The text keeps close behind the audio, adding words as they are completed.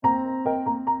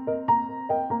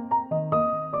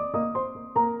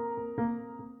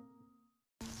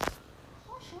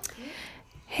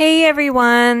Hey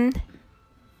everyone,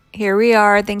 here we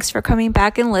are. Thanks for coming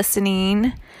back and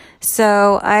listening.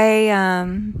 So I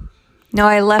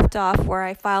left off where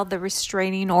I filed the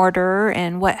restraining order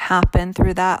and what happened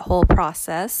through that whole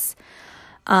process.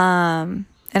 And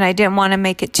I didn't want to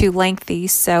make it too lengthy,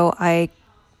 so I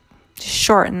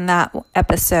shortened that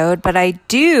episode. But I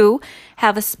do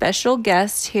have a special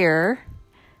guest here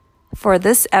for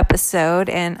this episode,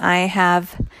 and I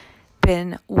have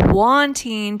been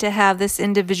wanting to have this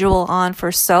individual on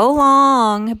for so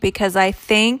long because I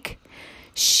think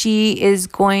she is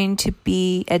going to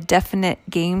be a definite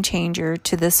game changer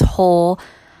to this whole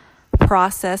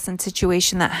process and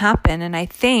situation that happened. And I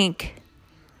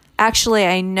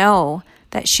know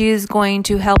that she is going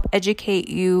to help educate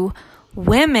you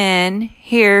women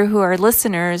here who are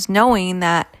listeners, knowing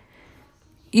that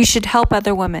you should help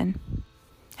other women.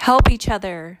 Help each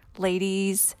other,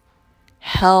 ladies.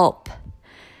 Help.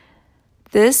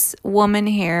 This woman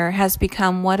here has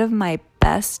become one of my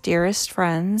best, dearest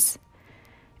friends,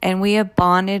 and we have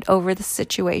bonded over the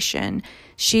situation.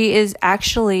 She is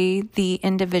actually the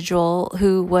individual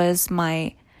who was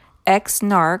my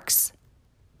ex-narc's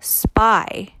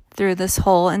spy through this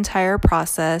whole entire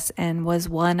process and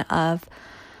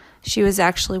she was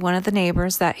actually one of the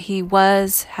neighbors that he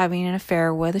was having an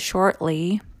affair with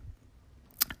shortly.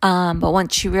 But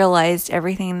once she realized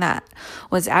everything that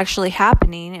was actually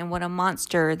happening and what a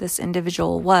monster this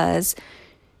individual was,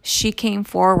 she came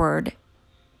forward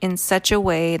in such a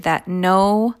way that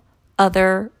no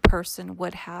other person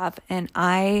would have. And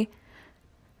I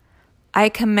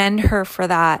commend her for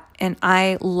that, and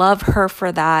I love her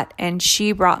for that. And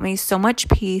she brought me so much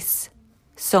peace,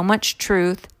 so much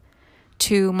truth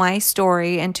to my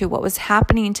story and to what was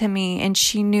happening to me. And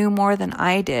she knew more than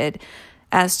I did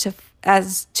as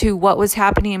to what was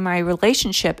happening in my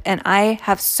relationship. And I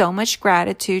have so much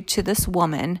gratitude to this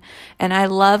woman, and I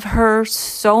love her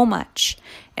so much,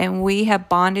 and we have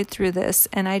bonded through this.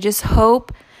 And I just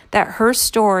hope that her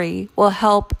story will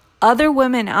help other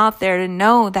women out there to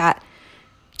know that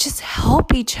just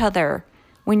help each other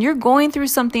when you're going through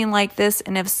something like this.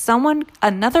 And if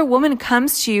another woman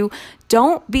comes to you,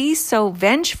 don't be so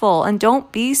vengeful and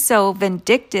don't be so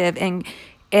vindictive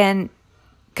and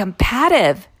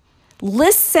combative.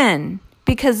 Listen,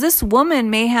 because this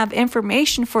woman may have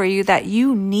information for you that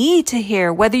you need to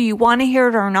hear, whether you want to hear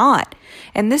it or not.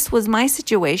 And this was my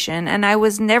situation, and I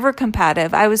was never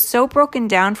combative. I was so broken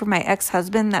down for my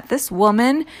ex-husband that this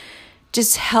woman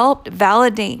just helped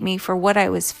validate me for what I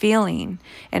was feeling.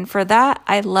 And for that,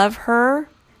 I love her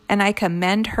and I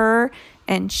commend her,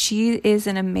 and she is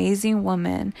an amazing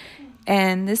woman.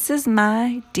 And this is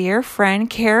my dear friend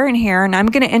Karen here, and I'm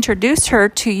going to introduce her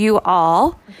to you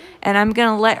all, and I'm going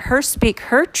to let her speak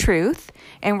her truth,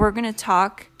 and we're going to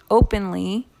talk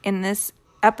openly in this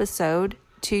episode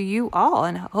to you all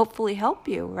and hopefully help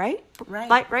you, right?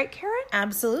 Right, Karen?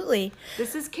 Absolutely.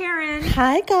 This is Karen.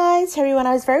 Hi, guys. Everyone,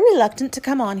 I was very reluctant to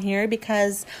come on here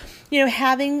because,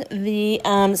 having the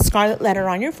scarlet letter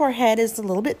on your forehead is a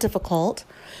little bit difficult.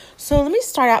 So let me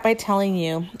start out by telling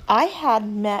you, I had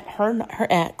met her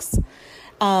ex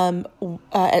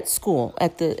at school,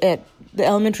 at the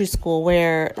elementary school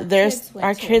where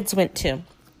our kids went to.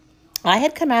 I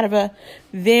had come out of a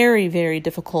very, very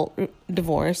difficult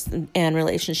divorce and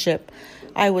relationship.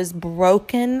 I was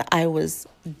broken. I was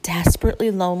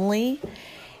desperately lonely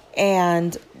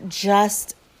and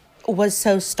just was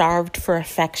so starved for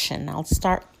affection. I'll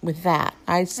start with that.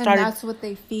 And that's what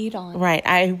they feed on. Right.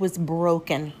 I was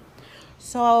broken.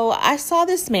 So I saw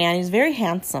this man. He was very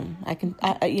handsome.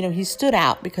 He stood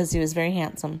out because he was very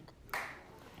handsome.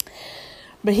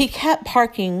 But he kept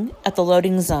parking at the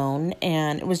loading zone,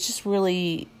 and it was just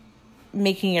really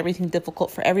making everything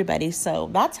difficult for everybody. So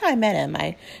that's how I met him.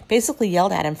 I basically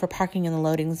yelled at him for parking in the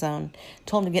loading zone,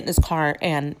 told him to get in his car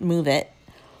and move it.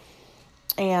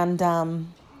 And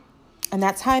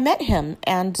that's how I met him.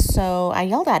 And so I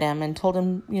yelled at him and told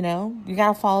him, you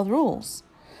got to follow the rules,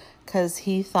 because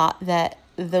he thought that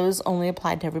those only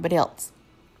applied to everybody else.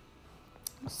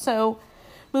 So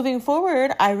moving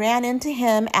forward, I ran into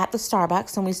him at the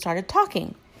Starbucks and we started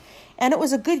talking. And it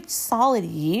was a good solid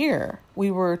year.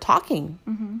 We were talking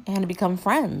and become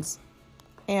friends.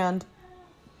 And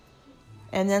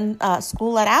then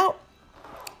school let out.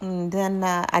 And then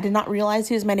I did not realize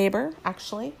he was my neighbor,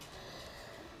 actually.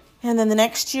 And then the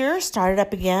next year started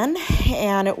up again.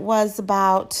 And it was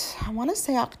about, I want to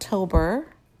say October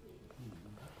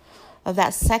of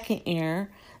that second year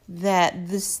that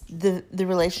the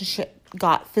relationship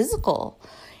got physical.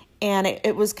 And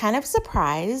it was kind of a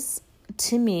surprise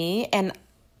to me. And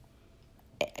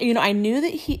I knew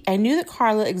that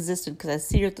Carla existed because I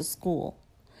see her at the school.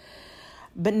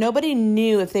 but nobody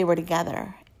knew if they were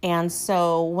together. And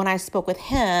so when I spoke with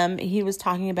him, he was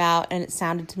talking about, and it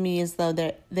sounded to me as though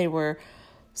they were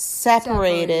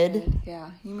separated. Yeah,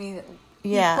 you mean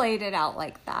Yeah. he played it out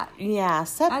like that. Yeah,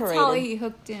 separated. That's how he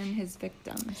hooked in his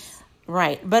victims.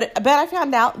 Right. But I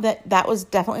found out that was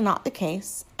definitely not the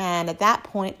case. And at that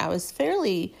point, I was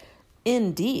fairly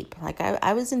in deep. Like,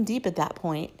 I was in deep at that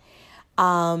point.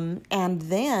 And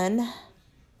then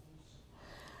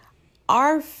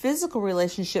our physical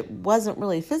relationship wasn't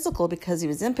really physical because he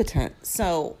was impotent.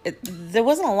 So there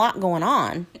wasn't a lot going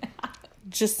on,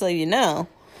 just so you know.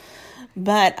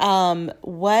 But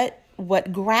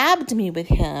what grabbed me with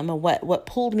him, and what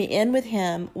pulled me in with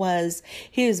him, was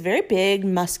he was a very big,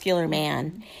 muscular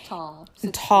man. Tall,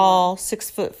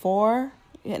 6'4",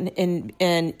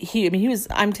 and he was.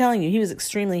 I'm telling you, he was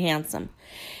extremely handsome.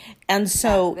 And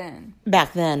so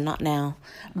back then, not now,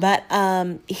 but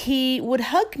he would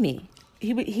hug me.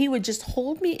 He would just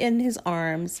hold me in his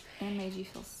arms, and made you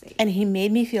feel safe. And he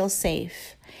made me feel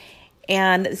safe,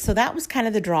 and so that was kind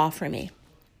of the draw for me.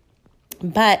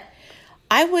 But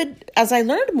as I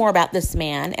learned more about this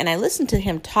man and I listened to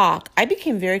him talk, I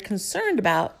became very concerned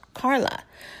about Carla.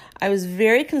 I was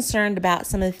very concerned about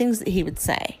some of the things that he would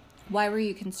say. Why were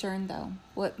you concerned, though?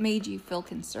 What made you feel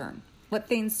concerned? What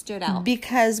things stood out?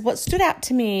 Because what stood out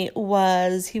to me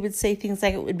was he would say things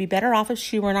like, it would be better off if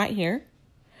she were not here.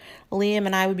 Liam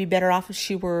and I would be better off if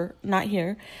she were not here.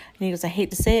 And he goes, I hate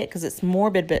to say it because it's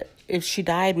morbid, but if she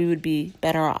died, we would be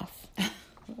better off.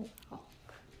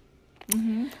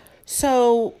 Mm-hmm.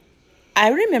 So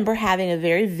I remember having a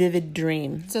very vivid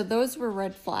dream. So those were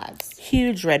red flags.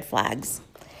 Huge red flags.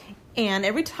 And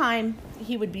every time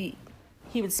he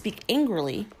would speak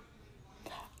angrily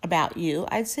about you,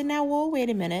 I'd say, now, whoa, wait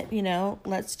a minute,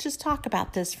 let's just talk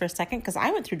about this for a second, because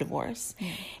I went through divorce.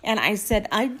 Mm. And I said,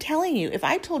 I'm telling you, if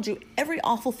I told you every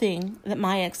awful thing that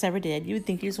my ex ever did, you would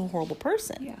think he was a horrible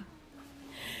person. Yeah.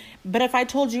 But if I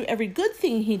told you every good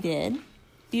thing he did,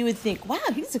 you would think, wow,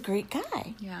 he's a great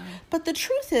guy. Yeah. But the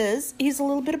truth is, he's a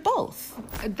little bit of both.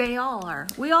 They all are.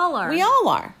 We all are. We all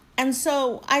are. And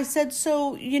so I said,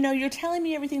 you're telling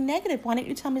me everything negative. Why don't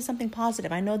you tell me something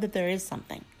positive? I know that there is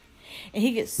something. And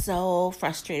he gets so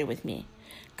frustrated with me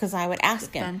because I would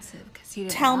ask him, because he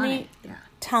didn't tell want me, it. Yeah.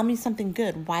 Tell me something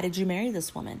good. Why did you marry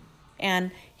this woman?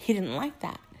 And he didn't like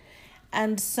that.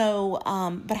 And so,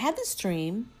 but I had this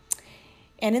dream.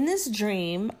 And in this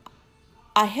dream,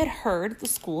 I had heard at the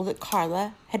school that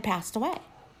Carla had passed away.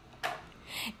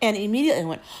 And immediately I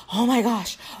went, oh my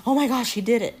gosh, he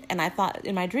did it. And I thought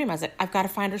in my dream, I was like, I've got to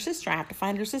find her sister. I have to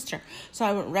find her sister. So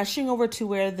I went rushing over to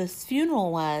where this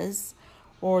funeral was,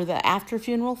 or the after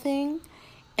funeral thing,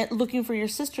 and looking for your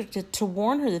sister to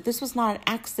warn her that this was not an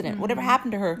accident. Mm-hmm. Whatever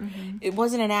happened to her, mm-hmm. It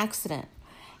wasn't an accident.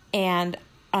 And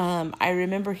I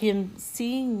remember him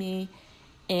seeing me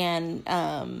and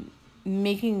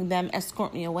making them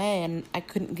escort me away, and I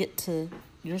couldn't get to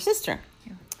your sister.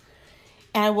 Yeah.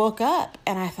 And I woke up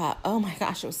and I thought, oh my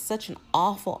gosh, it was such an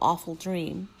awful, awful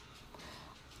dream.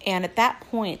 And at that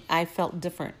point, I felt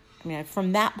different.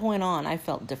 From that point on, I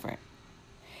felt different.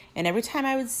 And every time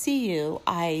I would see you,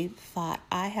 I thought,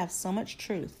 I have so much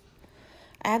truth.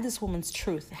 I have this woman's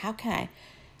truth. How can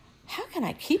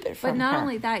I keep it from her? But not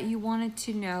only that, you wanted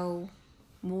to know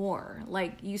more.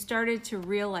 Like, you started to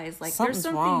realize, like, something's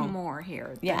there's something wrong. More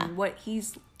here yeah. than what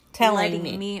he's telling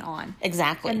me on.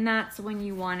 Exactly. And that's when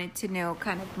you wanted to know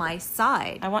kind of my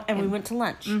side. We went to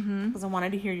lunch because I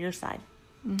wanted to hear your side.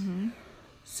 Mm-hmm.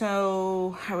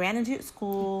 So I ran into you at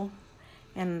school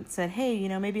and said, hey,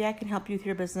 maybe I can help you with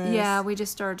your business. Yeah, we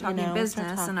just started talking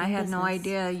business, and I had no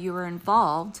idea you were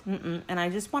involved. And I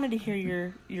just wanted to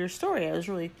hear your story. I was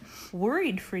really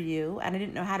worried for you, and I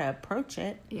didn't know how to approach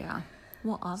it. Yeah.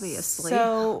 Well, obviously.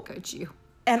 So, how could you?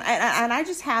 And I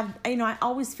just have, I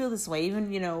always feel this way,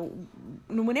 even,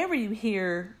 whenever you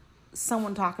hear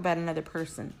someone talk about another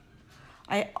person,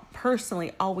 I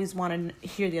personally always want to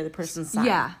hear the other person's side.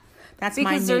 Yeah. That's my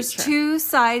nature. Because there's two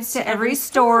sides to every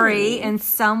story, and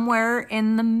somewhere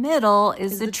in the middle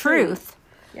is the truth.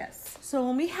 Yes. So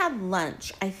when we had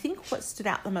lunch, I think what stood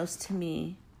out the most to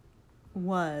me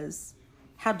was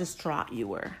how distraught you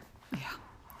were. Yeah.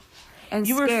 And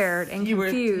you scared and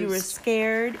confused. You were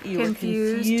scared. You were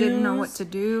confused. Didn't know what to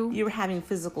do. You were having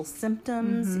physical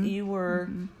symptoms. Mm-hmm. You were...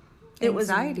 Mm-hmm. It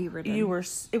anxiety ridden. It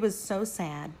was so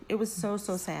sad. It was so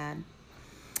sad.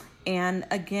 And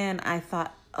again, I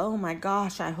thought, oh my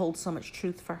gosh, I hold so much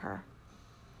truth for her.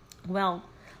 Well,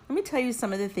 let me tell you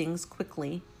some of the things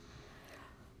quickly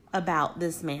about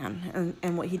this man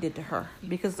and what he did to her.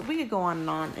 Because we could go on and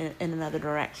on in another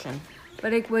direction.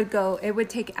 But it would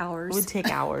take hours. It would take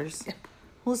hours.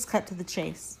 Let's cut to the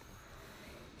chase.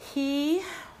 he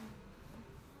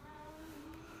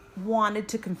wanted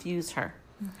to confuse her.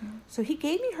 So he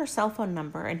gave me her cell phone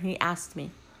number and he asked me,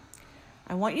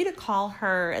 I want you to call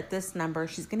her at this number.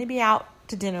 She's going to be out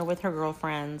to dinner with her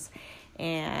girlfriends.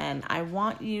 And I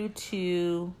want you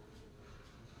to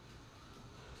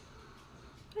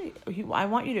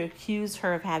accuse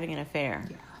her of having an affair.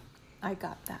 Yeah, I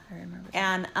got that. I remember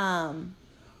that. And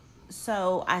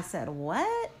so I said,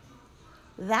 what?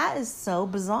 That is so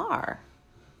bizarre.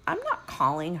 I'm not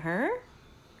calling her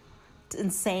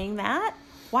and saying that.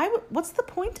 What's the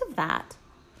point of that?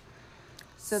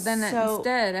 So then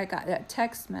instead, I got a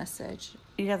text message.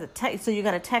 You got you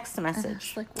got a text message. And I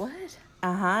was like, what?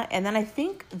 And then I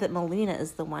think that Melina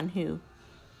is the one who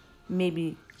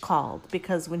maybe called,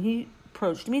 because when he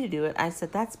approached me to do it, I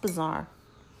said, that's bizarre.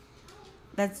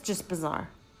 That's just bizarre.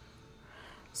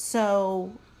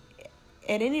 So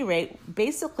at any rate,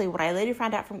 basically what I later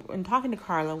found out from talking to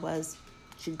Carla was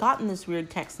she'd gotten this weird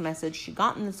text message. She'd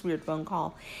gotten this weird phone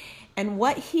call. And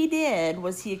what he did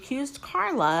was he accused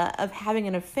Carla of having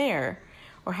an affair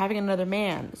or having another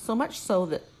man. So much so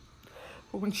that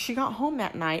when she got home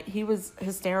that night, he was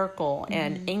hysterical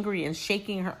and angry and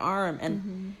shaking her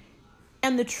arm.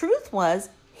 And the truth was,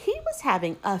 he was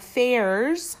having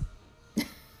affairs.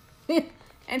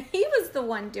 And he was the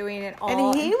one doing it all.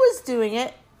 And he was doing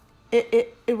it.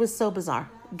 It was so bizarre.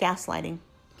 Gaslighting.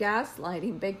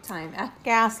 Gaslighting big time.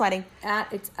 Gaslighting.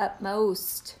 At its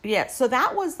utmost. Yeah, so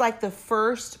that was like the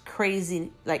first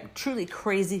crazy, like truly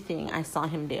crazy thing I saw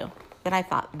him do. That I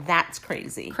thought, that's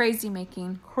crazy. Crazy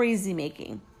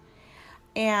making.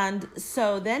 And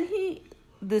so then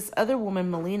this other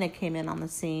woman, Melina, came in on the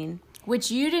scene.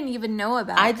 Which you didn't even know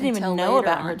about. I didn't even know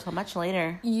about her until much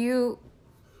later. You,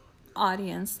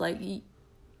 audience,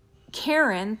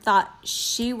 Karen thought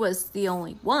she was the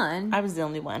only one. I was the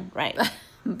only one, right.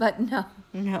 But no.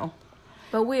 No.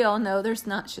 But we all know there's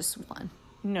not just one.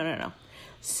 No.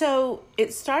 So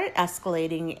it started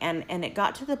escalating, and it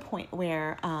got to the point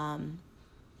where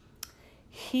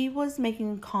he was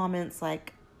making comments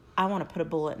like, I want to put a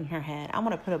bullet in her head. I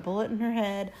want to put a bullet in her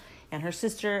head, and her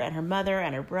sister, and her mother,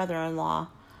 and her brother-in-law.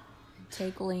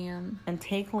 Take Liam. And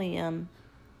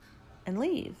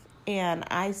leave. And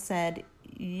I said,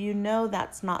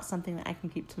 that's not something that I can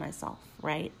keep to myself,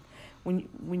 right?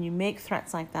 When you make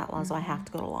threats like that, Lazo, I have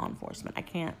to go to law enforcement. I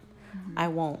can't, I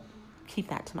won't keep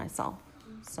that to myself.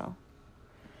 So,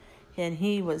 and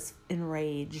he was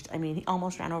enraged. I mean, he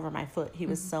almost ran over my foot. He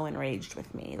was so enraged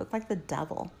with me. He looked like the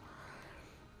devil.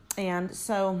 And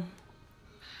so,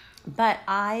 but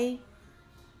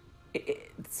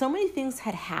so many things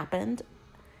had happened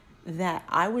that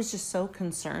I was just so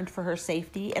concerned for her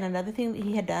safety. And another thing that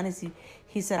he had done is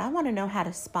he said, I want to know how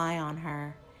to spy on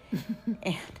her.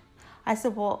 And I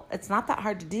said, well, it's not that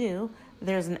hard to do.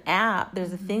 There's an app.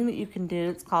 There's a thing that you can do.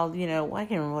 It's called, I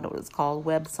can't remember what it was called.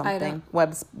 Web something.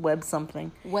 Web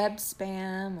something. Web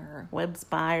spam or... Web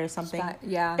spy or something.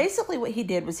 Yeah. Basically what he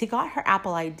did was he got her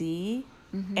Apple ID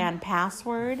and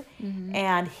password.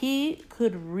 And he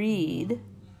could read.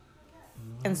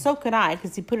 And so could I,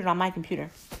 because he put it on my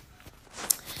computer.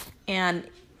 And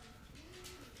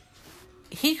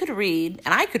he could read,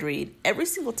 and I could read, every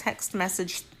single text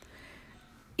message,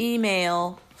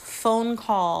 email, phone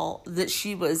call that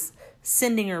she was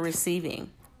sending or receiving.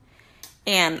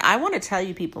 And I want to tell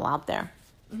you people out there,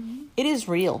 it is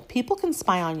real. People can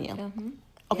spy on you.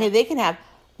 Okay, they can have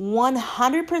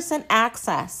 100%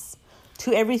 access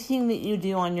to everything that you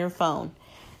do on your phone.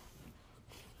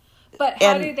 But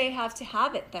how do they have to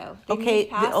have it, though?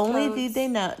 The only thing they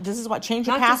know, this is what, change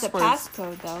your passwords. Not just a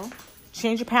passcode, though.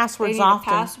 Change your passwords often. They need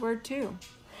often. a password, too.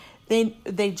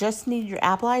 They just need your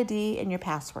Apple ID and your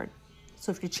password.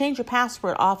 So if you change your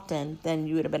password often, then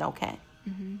you would have been okay.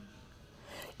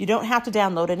 You don't have to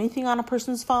download anything on a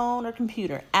person's phone or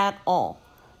computer at all.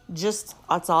 Just,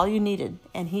 that's all you needed.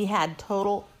 And he had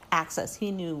total access.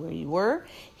 He knew where you were.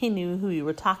 He knew who you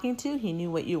were talking to. He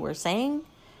knew what you were saying.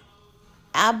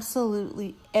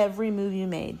 Absolutely every move you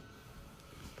made.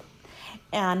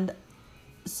 And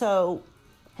so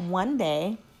one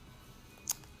day,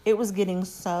 it was getting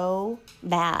so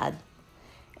bad,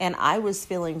 and I was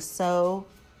feeling so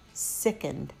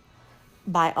sickened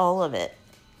by all of it,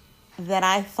 that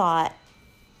I thought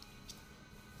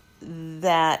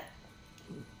that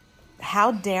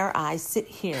how dare I sit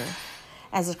here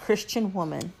as a Christian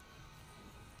woman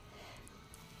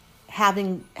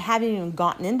having even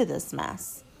gotten into this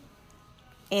mess.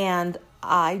 And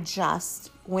I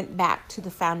just went back to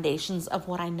the foundations of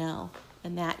what I know.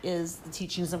 And that is the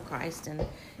teachings of Christ. And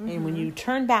when you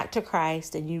turn back to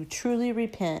Christ and you truly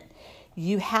repent,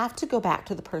 you have to go back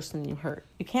to the person you hurt.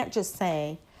 You can't just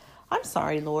say, I'm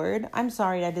sorry, Lord. I'm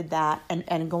sorry I did that,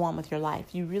 and go on with your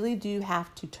life. You really do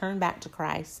have to turn back to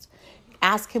Christ.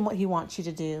 Ask him what he wants you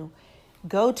to do.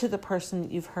 Go to the person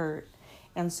that you've hurt.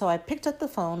 And so I picked up the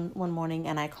phone one morning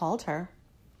and I called her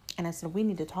and I said, we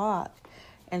need to talk.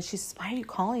 And she said, why are you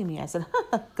calling me? I said,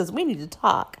 because we need to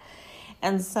talk.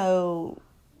 And so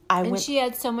and she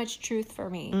had so much truth for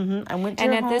me. I went to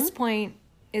and her at home. this point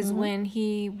is when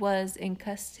he was in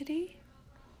custody.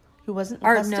 Who wasn't in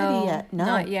custody yet? No,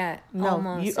 not yet. No,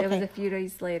 almost. It was a few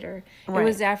days later. Right. It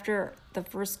was after the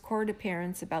first court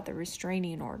appearance about the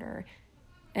restraining order,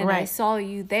 and I Right. saw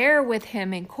you there with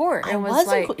him in court. I And was was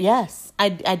like, yes, I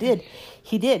did.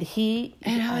 He did.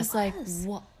 and I was like,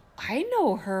 what? I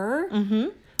know her.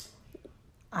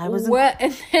 I was. What?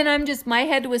 And then my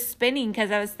head was spinning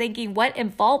because I was thinking, what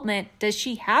involvement does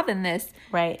she have in this?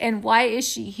 Right. And why is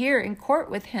she here in court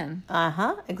with him?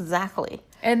 Exactly.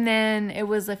 And then it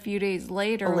was a few days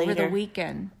later, over the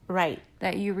weekend, Right.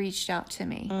 that you reached out to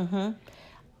me.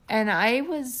 And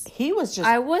He was just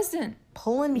I wasn't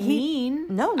pulling mean.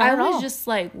 No, not I at all. was just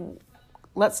like,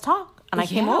 Let's talk. And I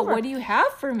came over. What do you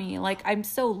have for me? Like, I'm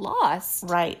so lost.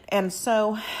 Right. And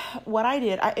so what I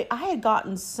did, I had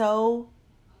gotten so,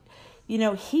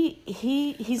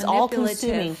 he's all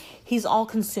consuming. He's all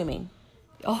consuming.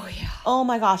 Oh, yeah. Oh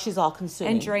my gosh, he's all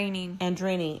consuming. And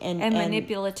draining. And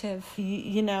Manipulative.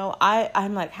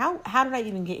 I'm like, how did I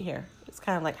even get here? It's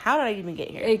kind of like, how did I even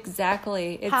get here?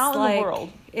 Exactly. It's How in the world?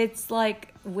 It's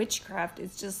like witchcraft.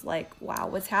 It's just like, wow,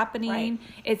 what's happening? Right.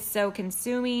 It's so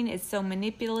consuming. It's so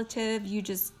manipulative. You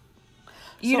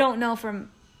don't know from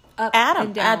up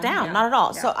and down. Down, not at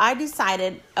all. Yeah. So I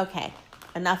decided, okay,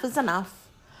 enough is enough.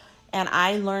 And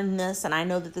I learned this, and I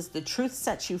know that the truth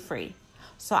sets you free.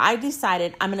 So I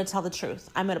decided I'm going to tell the truth.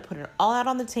 I'm going to put it all out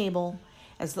on the table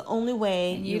as the only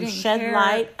way you shed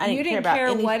light. You didn't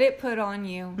care what it put on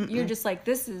you. You're just like,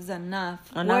 this is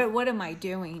enough. What am I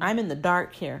doing? I'm in the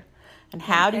dark here. And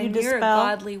how do you dispel? You're a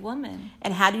godly woman.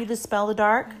 And how do you dispel the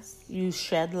dark? Yes. You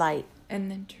shed light.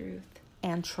 And then truth.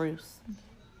 And truth.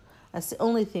 That's the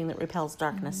only thing that repels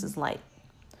darkness is light.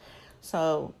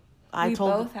 So we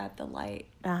both had the light.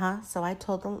 So I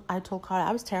told Carla,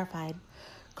 I was terrified.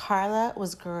 Carla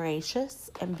was gracious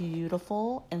and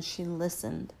beautiful, and she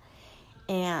listened.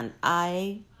 And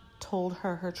I told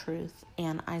her truth.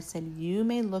 And I said, you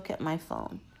may look at my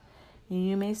phone.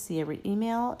 You may see every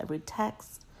email, every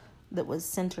text that was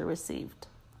sent or received.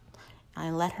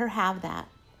 I let her have that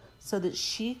so that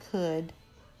she could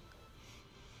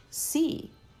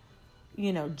see,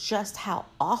 just how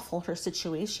awful her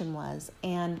situation was.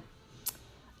 And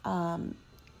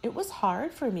it was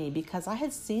hard for me because I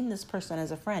had seen this person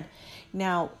as a friend.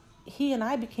 Now, he and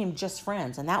I became just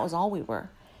friends, and that was all we were.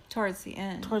 Towards the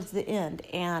end.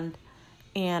 And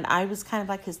I was kind of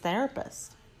like his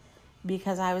therapist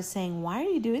because I was saying, why are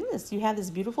you doing this? You have this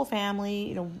beautiful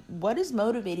family. What is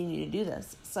motivating you to do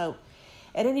this? So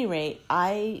at any rate,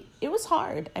 it was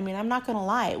hard. I mean, I'm not going to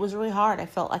lie. It was really hard. I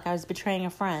felt like I was betraying a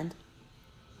friend.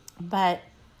 But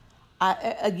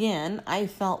I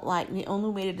felt like the only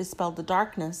way to dispel the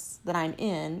darkness that I'm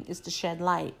in is to shed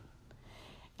light.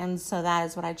 And so that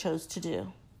is what I chose to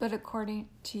do. But according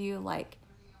to you,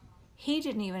 he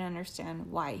didn't even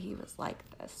understand why he was like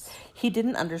this. He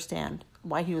didn't understand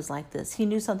why he was like this. He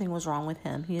knew something was wrong with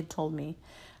him. He had told me,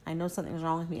 I know something's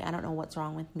wrong with me. I don't know what's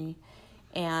wrong with me.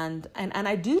 And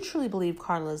I do truly believe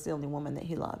Carla is the only woman that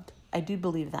he loved. I do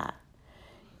believe that.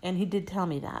 And he did tell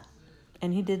me that.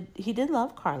 And he did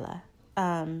love Carla.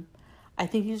 I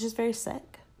think he was just very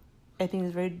sick. I think he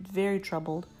was very, very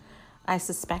troubled. I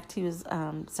suspect he was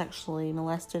sexually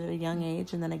molested at a young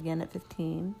age and then again at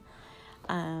 15.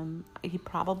 He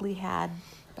probably had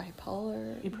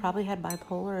bipolar. He probably had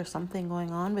bipolar or something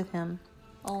going on with him.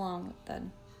 Along with the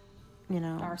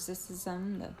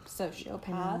narcissism, the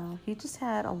sociopath. He just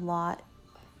had a lot.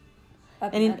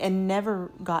 And never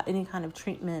got any kind of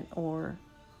treatment or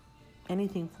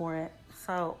anything for it.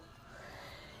 So,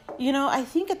 I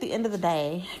think at the end of the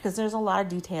day, because there's a lot of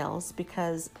details,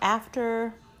 because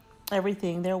after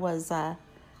everything, there was an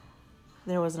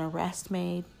arrest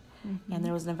made, and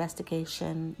there was an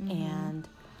investigation, and,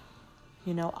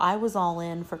 I was all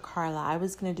in for Carla. I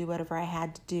was going to do whatever I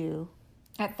had to do.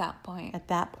 At that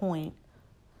point.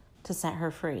 To set her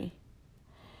free.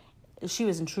 She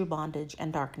was in true bondage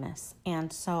and darkness.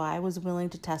 And so I was willing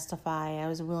to testify. I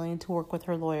was willing to work with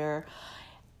her lawyer.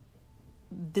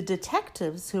 The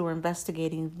detectives who were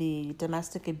investigating the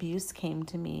domestic abuse came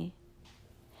to me.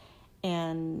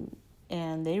 And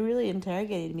they really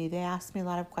interrogated me. They asked me a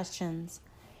lot of questions.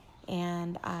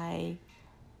 And I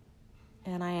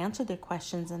answered their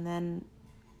questions. And then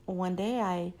one day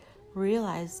I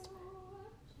realized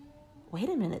wait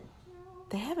a minute,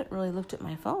 they haven't really looked at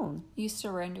my phone. You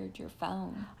surrendered your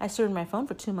phone. I surrendered my phone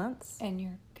for 2 months. And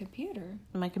your computer.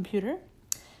 My computer.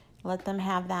 Let them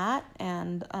have that.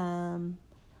 And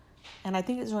I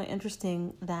think it's really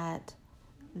interesting that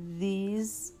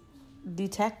these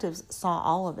detectives saw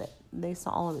all of it. They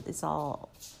saw all of it. They saw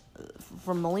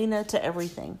from Melina to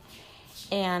everything.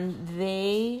 And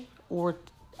they were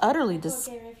utterly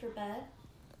Ready for bed?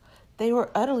 They were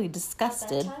utterly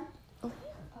disgusted.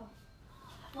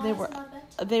 They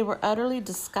were utterly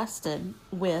disgusted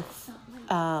with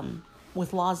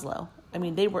Laszlo. I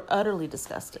mean, they were utterly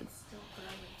disgusted.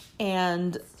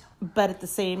 But at the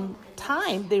same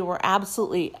time, they were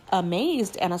absolutely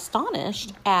amazed and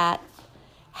astonished at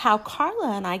how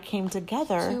Carla and I came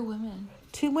together.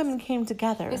 Two women came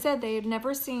together. They said they had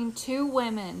never seen two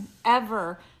women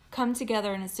ever come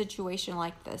together in a situation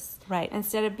like this. Right.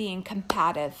 Instead of being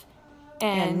combative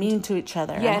and mean to each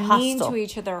other. Yeah, and hostile. mean to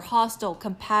each other, hostile,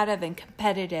 combative, and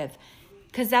competitive.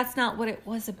 Because that's not what it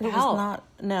was about. It was not,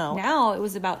 no. Now it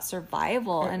was about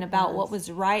survival and about what was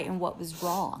right and what was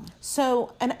wrong.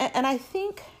 So, and I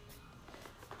think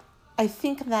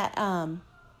that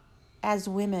as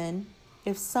women,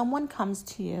 if someone comes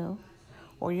to you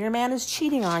or your man is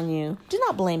cheating on you, do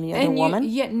not blame the other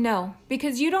woman. No,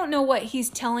 because you don't know what he's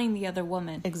telling the other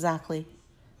woman. Exactly.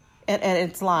 And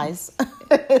it's lies.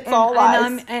 It's all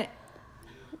lies.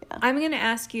 I'm going to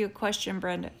ask you a question,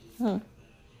 Brenda.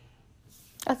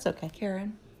 That's okay.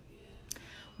 Karen.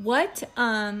 What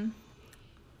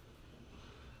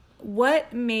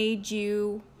made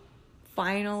you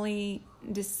finally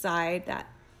decide that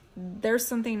there's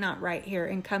something not right here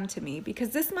and come to me? Because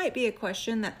this might be a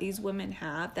question that these women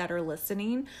have that are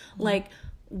listening. Mm-hmm. Like,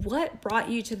 what brought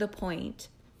you to the point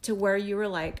to where you were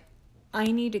like, I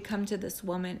need to come to this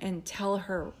woman and tell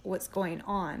her what's going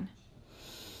on?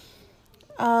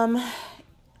 What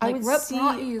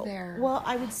brought you there? Well,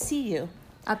 I would see you.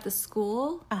 At the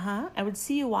school? Uh-huh. I would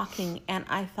see you walking, and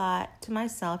I thought to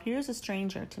myself, here's a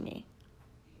stranger to me.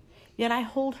 Yet I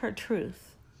hold her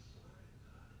truth.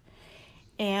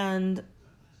 And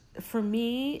for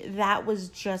me, that was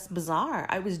just bizarre.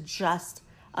 I was just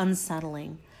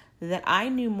unsettling. That I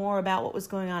knew more about what was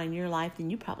going on in your life than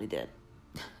you probably did.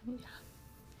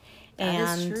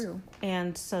 That is true.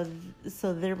 And so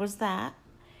there was that.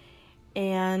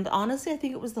 And honestly, I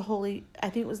think it was the Holy Ghost. I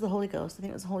think it was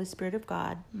the Holy Spirit of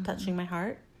God touching my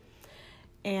heart.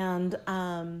 And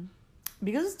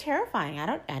because it's terrifying.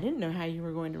 I didn't know how you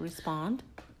were going to respond.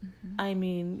 Mm-hmm. I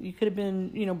mean, you could have been,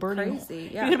 burning.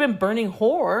 Crazy, yeah. You could have been burning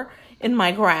horror in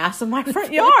my grass in my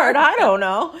front yard. I don't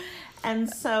know. And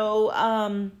so,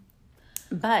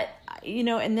 but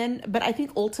I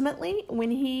think ultimately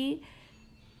when he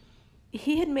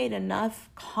had made enough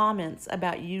comments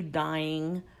about you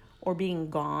dying or being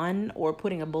gone or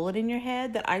putting a bullet in your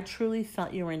head that I truly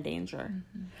felt you were in danger.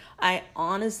 Mm-hmm. I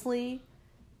honestly,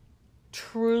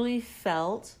 truly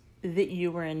felt that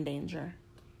you were in danger.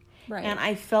 Right. And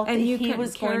I felt that he was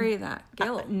going to carry that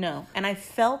guilt. No. And I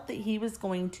felt that he was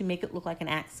going to make it look like an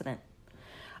accident.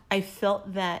 I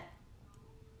felt that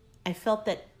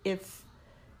if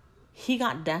he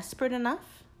got desperate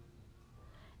enough,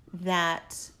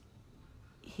 that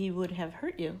he would have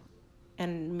hurt you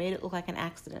and made it look like an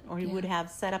accident, or he would have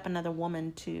set up another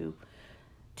woman to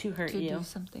hurt you. To do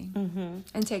something.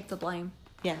 And take the blame.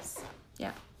 Yes.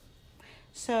 Yeah.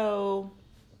 So,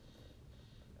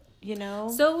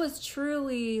 So it was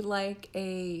truly like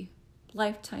a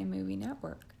Lifetime movie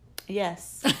network.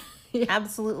 Yes. Yeah.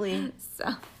 Absolutely.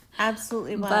 So.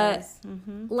 Absolutely was.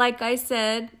 But like I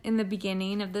said in the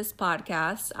beginning of this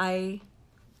podcast, I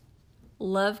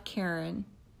love Karen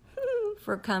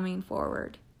for coming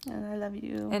forward. And I love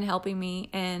you. And helping me.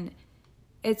 And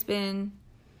it's been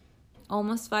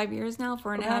almost 5 years now,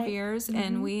 4.5 years. Mm-hmm.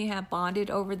 And we have bonded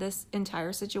over this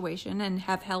entire situation and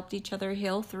have helped each other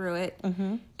heal through it.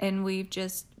 Mm-hmm. And we've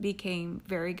just became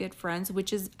very good friends,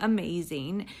 which is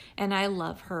amazing. And I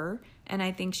love her. And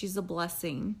I think she's a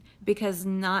blessing because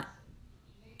not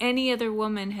any other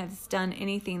woman has done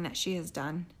anything that she has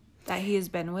done, that he has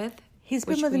been with. He's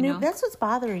been with a new... That's what's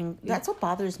bothering... Yeah. That's what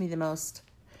bothers me the most,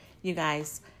 you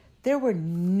guys. There were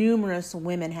numerous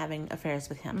women having affairs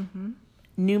with him. Mm-hmm.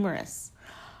 Numerous.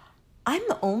 I'm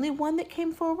the only one that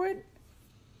came forward.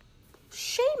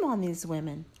 Shame on these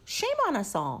women. Shame on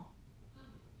us all.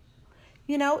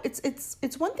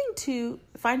 It's one thing to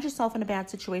find yourself in a bad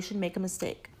situation, make a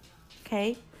mistake.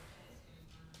 Okay?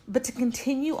 But to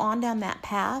continue on down that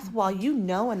path while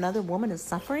another woman is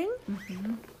suffering?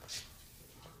 Mm-hmm.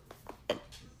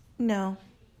 No.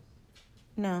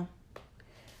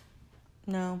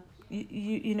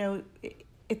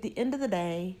 At the end of the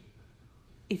day,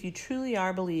 if you truly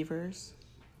are believers,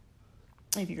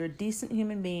 if you're a decent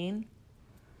human being,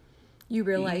 You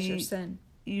realize your sin.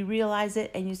 You realize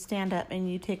it and you stand up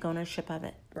and you take ownership of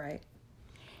it. Right.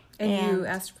 And you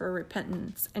ask for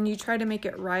repentance and you try to make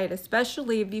it right,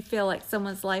 especially if you feel like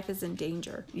someone's life is in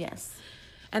danger. Yes.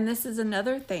 And this is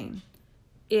another thing,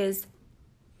 is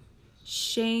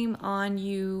shame on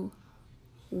you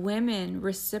women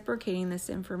reciprocating this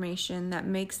information that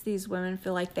makes these women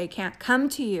feel like they can't come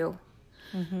to you.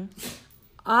 Mm-hmm.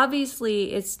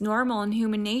 Obviously, it's normal in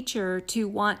human nature to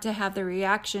want to have the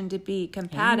reaction to be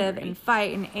combative and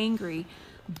fight and angry.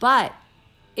 But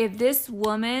if this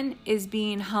woman is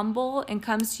being humble and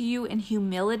comes to you in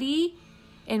humility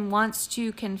and wants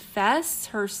to confess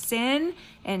her sin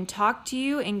and talk to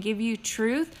you and give you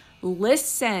truth,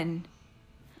 listen.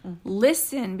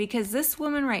 Listen, because this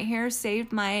woman right here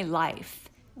saved my life.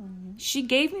 She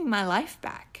gave me my life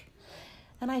back.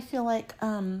 And I feel like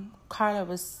Carla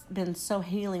was been so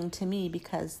healing to me,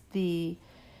 because the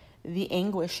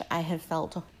anguish I have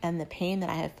felt and the pain that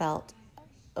I have felt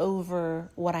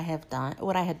over what I had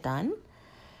done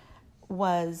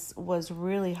was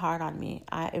really hard on me.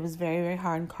 It was very, very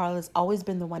hard. And Carla's always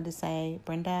been the one to say,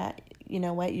 Brenda, you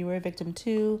know what? You were a victim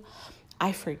too.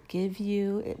 I forgive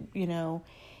you,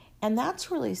 And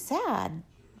that's really sad,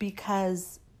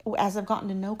 because as I've gotten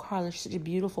to know Carla, she's such a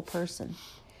beautiful person.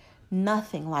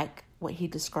 Nothing like what he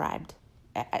described.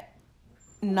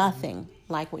 Nothing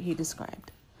like what he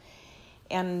described.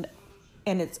 And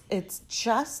it's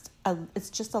just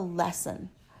a lesson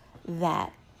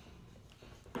that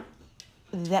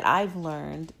I've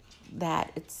learned,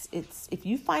 that it's if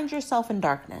you find yourself in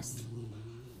darkness,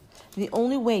 the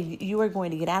only way you are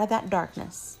going to get out of that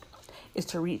darkness is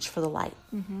to reach for the light.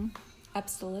 Mm-hmm.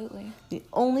 Absolutely. The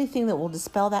only thing that will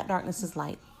dispel that darkness is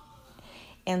light.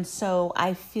 And so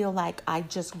I feel like I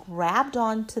just grabbed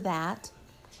onto that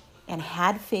and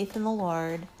had faith in the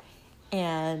Lord,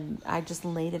 and I just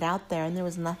laid it out there, and there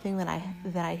was nothing that I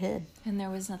hid. And there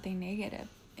was nothing negative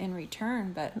in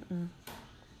return,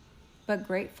 but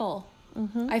grateful.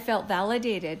 Mm-hmm. I felt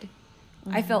validated.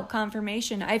 Mm-hmm. I felt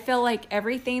confirmation. I felt like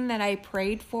everything that I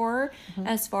prayed for,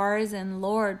 as far as in,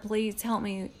 Lord, please help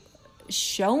me,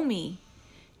 show me.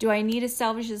 Do I need to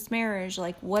salvage this marriage?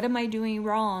 Like, what am I doing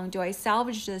wrong? Do I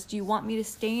salvage this? Do you want me to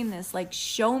stay in this? Like,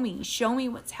 show me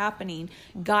what's happening.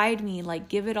 Guide me, like,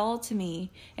 give it all to me.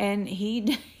 And he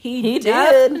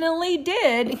definitely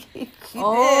did.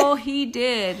 He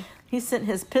did. He sent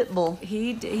his pit bull.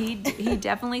 He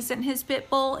definitely sent his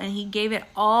pit bull, and he gave it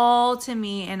all to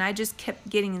me. And I just kept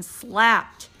getting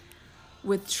slapped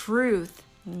with truth.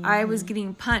 Mm-hmm. I was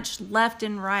getting punched left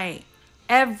and right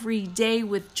every day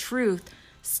with truth.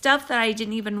 Stuff that I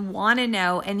didn't even want to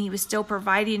know, and he was still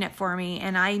providing it for me,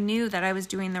 and I knew that I was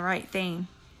doing the right thing.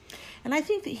 And I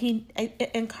think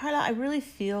that and Carla, I really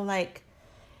feel like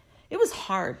it was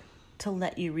hard to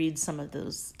let you read some of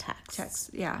those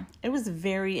texts. Yeah. It was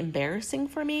very embarrassing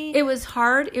for me. It was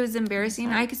hard. It was embarrassing.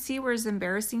 I could see where it was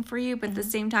embarrassing for you, but at the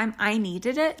same time, I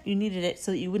needed it. You needed it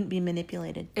so that you wouldn't be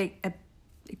manipulated.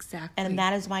 Exactly. And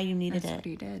that is why you needed it. That's what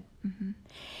he did. Mm-hmm.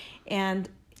 And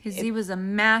because he was a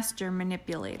master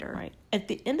manipulator. Right. At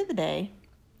the end of the day,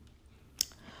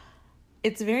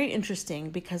 it's very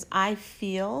interesting, because I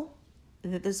feel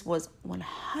that this was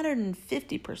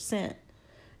 150%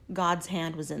 God's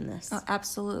hand was in this. Oh,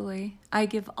 absolutely. I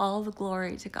give all the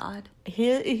glory to God.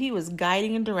 He was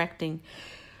guiding and directing.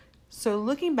 So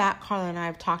looking back, Carla and I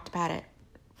have talked about it.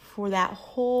 For that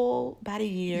whole, about a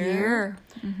year.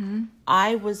 Mm-hmm.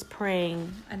 I was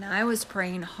praying. And I was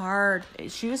praying hard.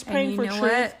 She was praying for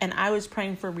truth, and I was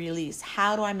praying for release.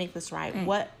 How do I make this right? And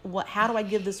how do I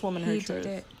give this woman her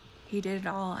truth? He did it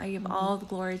all. I give all the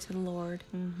glory to the Lord.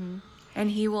 Mm-hmm. And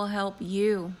he will help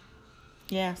you.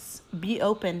 Yes. Be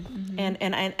open. Mm-hmm.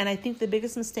 And I think the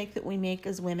biggest mistake that we make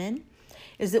as women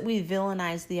is that we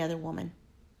villainize the other woman.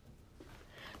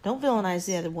 Don't villainize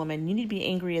the other woman. You need to be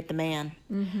angry at the man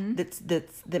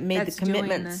that made the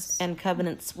commitments and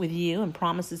covenants with you and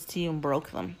promises to you and broke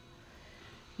them.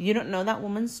 You don't know that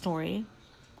woman's story.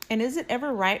 And is it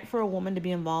ever right for a woman to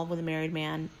be involved with a married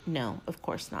man? No, of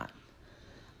course not.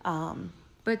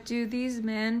 But do these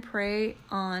men prey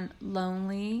on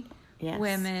lonely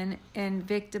women and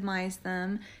victimize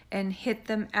them and hit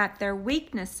them at their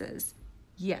weaknesses?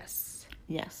 Yes.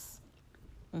 Yes.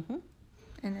 Mm-hmm.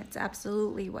 And it's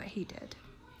absolutely what he did.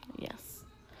 Yes.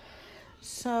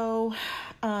 So,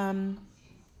 I'm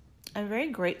very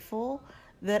grateful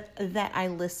that I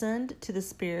listened to the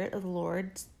Spirit of the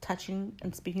Lord touching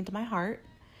and speaking to my heart.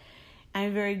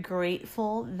 I'm very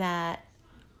grateful that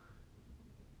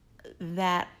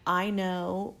I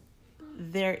know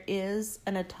there is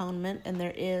an atonement and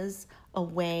there is a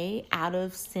way out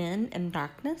of sin and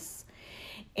darkness.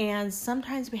 And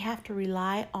sometimes we have to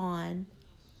rely on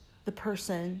the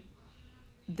person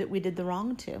that we did the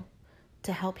wrong to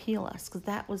help heal us, because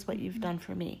that was what you've done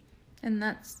for me. And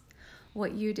that's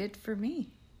what you did for me.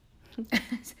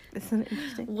 Isn't it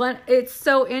interesting? It's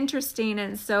so interesting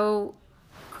and so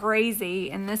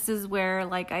crazy. And this is where,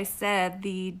 like I said,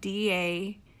 the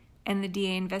DA and the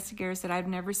DA investigator said, I've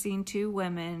never seen two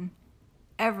women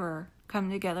ever come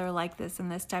together like this in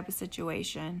this type of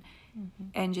situation,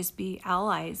 and just be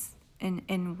allies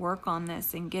and work on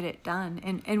this and get it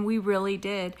done. And we really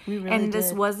did.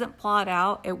 This wasn't plot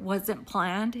out. It wasn't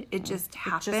planned. It just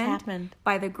happened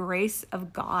by the grace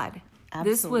of God.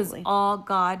 Absolutely. This was all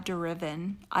God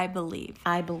driven, I believe.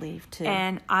 I believe too.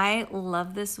 And I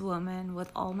love this woman with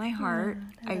all my heart.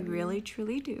 I really,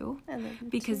 truly do. I love you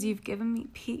because too. you've given me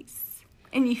peace.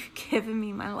 And you've given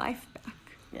me my life back.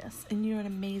 Yes, and you're an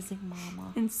amazing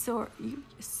mama. And so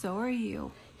are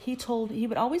you. He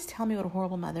would always tell me what a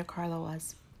horrible mother Carla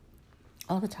was.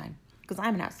 All the time. Because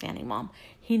I'm an outstanding mom.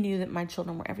 He knew that my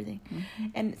children were everything. Mm-hmm.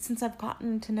 And since I've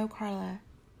gotten to know Carla,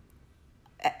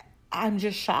 I'm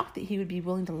just shocked that he would be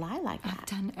willing to lie like that. I've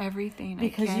done everything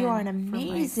because I can you are an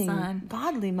amazing, for my son.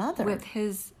 godly mother. With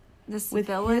his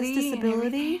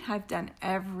disability. And I've done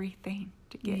everything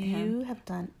to get him.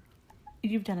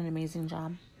 You've done an amazing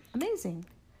job. Amazing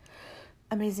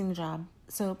job.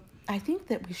 So I think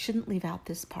that we shouldn't leave out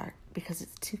this part because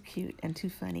it's too cute and too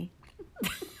funny.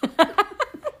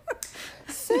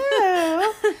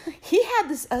 So he had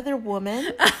this other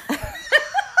woman.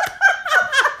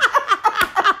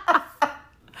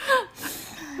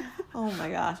 Oh my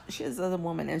gosh. She has this other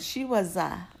woman, and she was,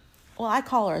 I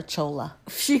call her a chola.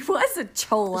 She was a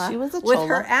chola. With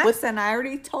her accent, I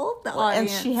already told the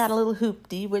audience. And she had a little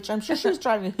hoopty, which I'm sure she was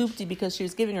driving a hoopty because she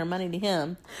was giving her money to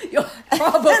him.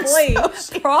 Probably.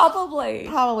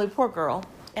 Probably, poor girl.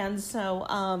 And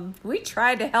so we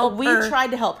tried to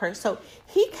help her. So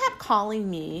he kept calling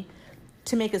me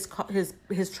to make his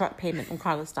truck payment when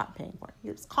Carla stopped paying for it. He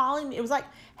was calling me. It was like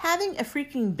having a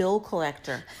freaking bill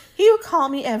collector. He would call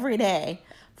me every day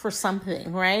for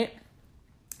something, right?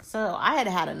 So I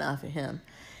had enough of him.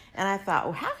 And I thought,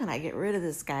 well, how can I get rid of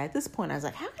this guy? At this point, I was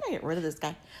like, how can I get rid of this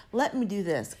guy? Let me do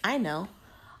this. I know.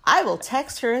 I will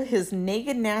text her his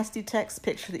naked, nasty text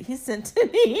picture that he sent to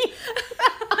me.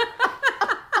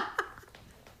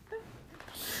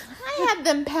 I had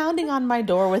them pounding on my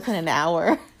door within an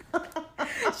hour.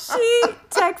 She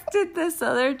texted this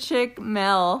other chick,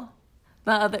 Mel.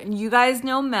 You guys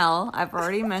know Mel. I've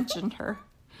already mentioned her.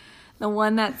 The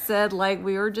one that said, like,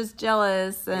 we were just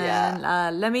jealous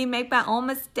and let me make my own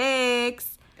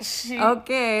mistakes.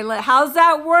 Okay, how's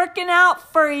that working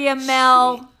out for you,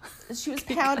 Mel? She was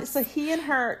pounded. So he and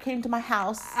her came to my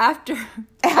house. After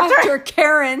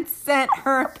Karen sent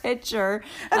her a picture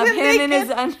of him in his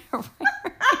underwear.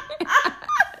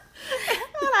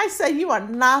 And I said, you are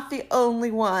not the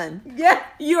only one. Yeah,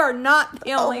 you are not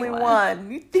the only one.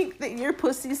 You think that your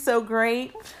pussy's so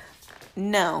great?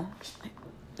 No,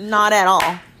 not at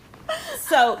all.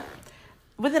 So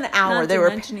within an hour, they were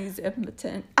mentioning he's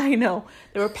impotent. I know.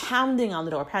 They were pounding on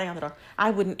the door. I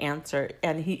wouldn't answer,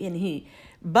 and he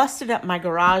busted up my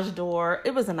garage door.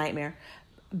 It was a nightmare.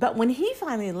 But when he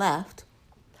finally left,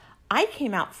 I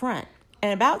came out front.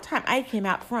 And about time I came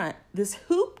out front, this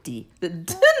hoopty that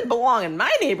didn't belong in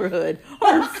my neighborhood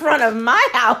or in front of my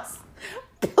house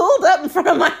pulled up in front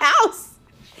of my house.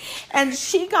 And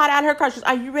she got out of her car. She goes,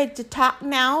 are you ready to talk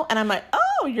now? And I'm like,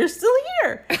 oh, you're still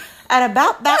here. And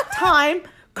about that time,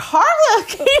 Carla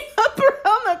came up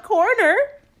around the corner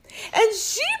and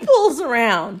she pulls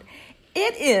around.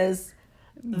 It is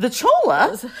the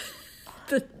chola,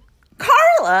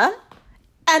 Carla,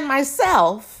 and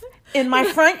myself in my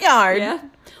front yard. Yeah.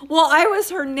 Well, I was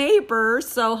her neighbor,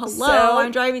 so hello.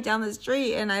 I'm driving down the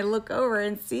street and I look over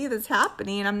and see this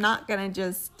happening. I'm not going to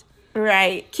just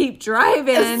keep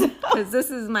driving because this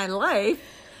is my life.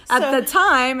 At the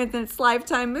time, it's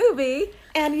Lifetime movie.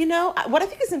 And you know, what I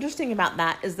think is interesting about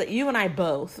that is that you and I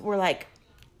both were like,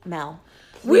 Mel,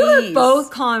 please. We were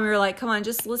both calm. We were like, come on,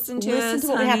 just listen to us,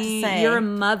 what honey. we have to say. You're a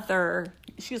mother.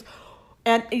 She goes,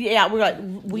 and yeah, we're like,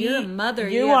 you're a mother.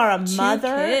 You are a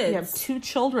mother. You have 2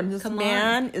 children. This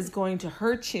man is going to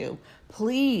hurt you.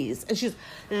 Please. And she's,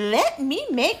 let me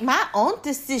make my own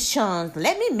decisions.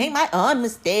 Let me make my own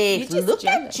mistakes. Look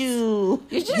at you.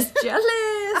 You're just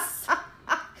jealous.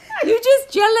 You're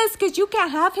just jealous because you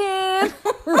can't have him.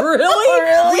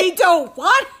 Really? We don't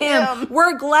want him.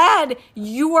 We're glad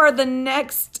you are the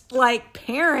next,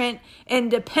 parent and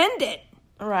dependent.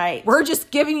 Right. We're just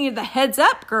giving you the heads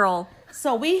up, girl.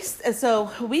 So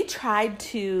we tried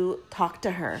to talk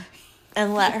to her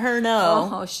and let her know.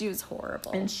 Oh, she was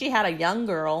horrible. And she had a young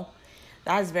girl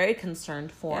that I was very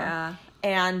concerned for. Yeah.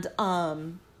 And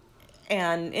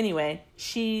anyway,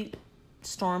 she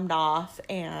stormed off,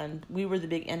 and we were the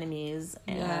big enemies,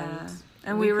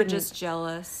 and we were just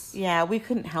jealous. Yeah, we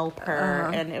couldn't help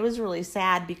her, and it was really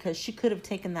sad because she could have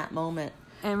taken that moment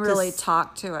and really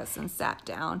talked to us and sat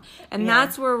down. And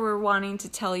that's where we're wanting to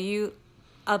tell you,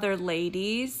 other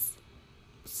ladies,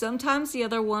 sometimes the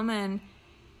other woman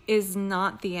is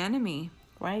not the enemy.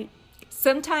 Right.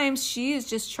 Sometimes she is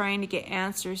just trying to get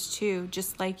answers too,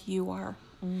 just like you are.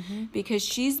 Mm-hmm. Because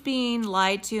she's being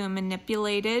lied to and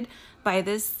manipulated by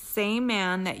this same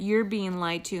man that you're being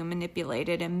lied to and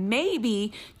manipulated. And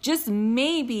maybe, just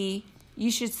maybe,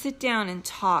 you should sit down and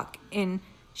talk and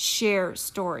share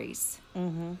stories.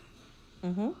 Mm-hmm.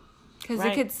 Mm-hmm. Because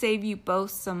it could save you both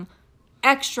some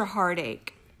extra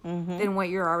heartache than what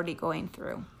you're already going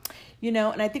through. You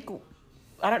know, and I think,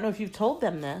 I don't know if you've told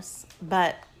them this,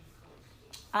 but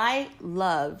I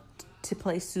love to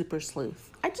play Super Sleuth.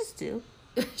 I just do.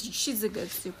 She's a good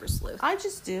super sleuth. I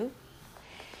just do.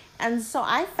 And so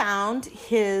I found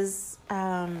his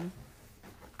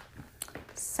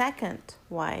second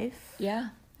wife. Yeah.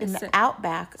 In the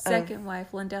outback. Second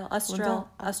wife, Lindell, Australia.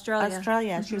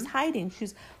 Mm-hmm. She was hiding. She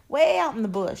was way out in the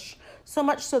bush. So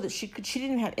much so that she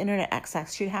didn't have internet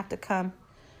access. She'd have to come,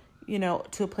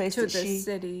 to a place to the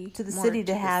city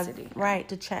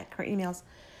to check her emails.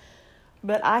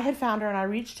 But I had found her, and I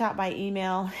reached out by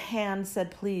email and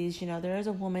said, please, there is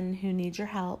a woman who needs your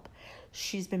help.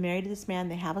 She's been married to this man.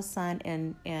 They have a son,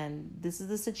 and this is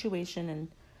the situation, and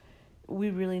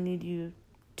we really need you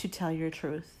to tell your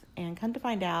truth. And come to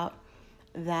find out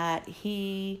that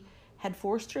he had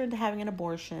forced her into having an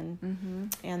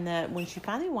abortion, and that when she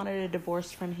finally wanted a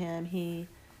divorce from him, he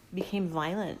became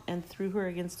violent and threw her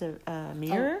against a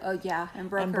mirror. And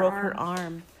broke her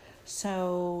arm.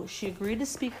 So she agreed to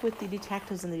speak with the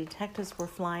detectives, and the detectives were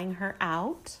flying her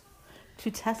out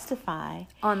to testify.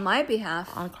 On my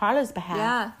behalf. On Carla's behalf.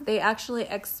 Yeah, they actually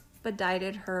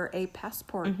expedited her a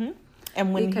passport. Mm-hmm.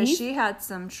 And because she had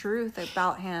some truth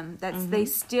about him that they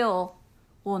still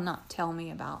will not tell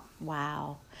me about.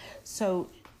 Wow.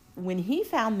 So when he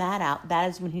found that out, that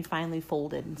is when he finally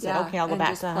folded and said, okay, I'll go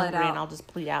back to Hungary and I'll just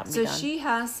plead out and be done. So she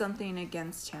has something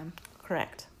against him.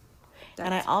 Correct.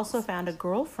 And I also found a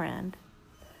girlfriend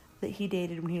that he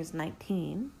dated when he was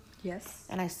 19. Yes.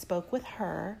 And I spoke with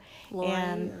her. Lori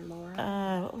or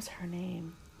Laura? What was her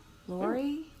name?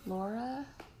 Lori? Laura?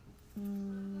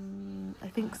 I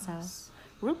think so.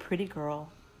 Real pretty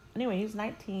girl. Anyway, he was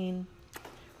 19.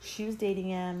 She was dating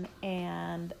him,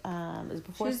 and it was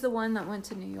before. She's the one that went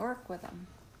to New York with him.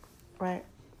 Right.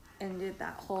 And did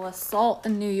that whole assault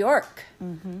in New York.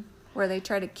 Mm-hmm. Where they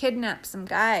tried to kidnap some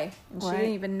guy. And she didn't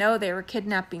even know they were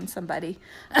kidnapping somebody.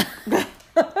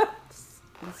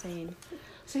 Insane.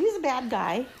 So he's a bad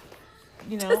guy,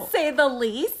 To say the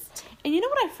least. And you know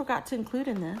what I forgot to include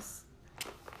in this?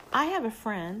 I have a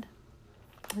friend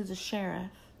who's a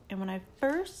sheriff. And when I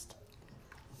first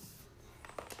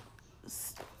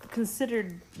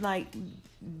considered,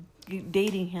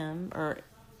 dating him or,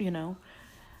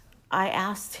 I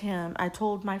asked him, I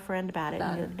told my friend about it,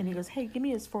 and he goes, hey, give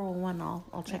me his 401,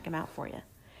 I'll check him out for you.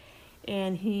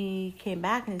 And he came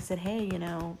back and he said, hey,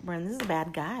 Bren, this is a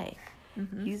bad guy.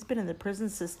 Mm-hmm. He's been in the prison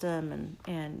system,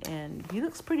 and he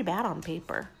looks pretty bad on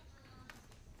paper.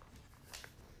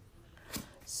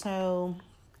 So,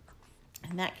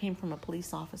 and that came from a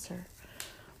police officer.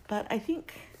 But I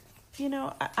think,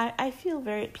 I feel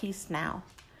very at peace now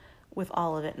with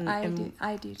all of it. And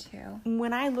I do too.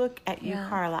 When I look at you,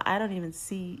 Carla, I don't even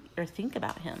see or think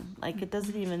about him. It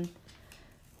doesn't even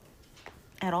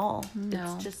at all.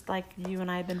 No. It's just like you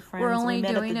and I have been friends. We're only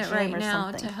doing it right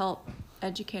now to help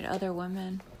educate other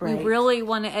women. Right. We really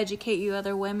want to educate you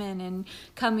other women and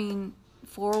coming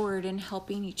forward and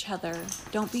helping each other.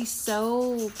 Don't be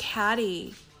so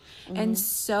catty and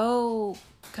so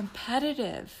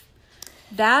competitive.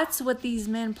 That's what these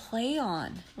men play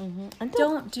on. Mm-hmm. And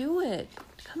don't do it.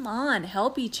 Come on,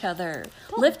 help each other.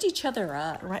 Lift each other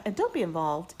up. Right, and don't be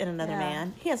involved in another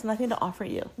man. He has nothing to offer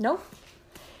you. Nope.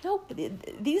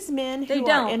 These men who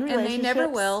are in relationships, and they never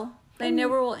will. They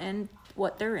never will end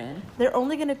what they're in. They're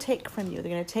only going to take from you.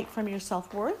 They're going to take from your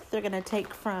self-worth. They're going to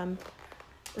take from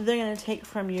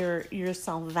your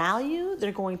self-value.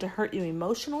 They're going to hurt you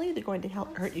emotionally. They're going to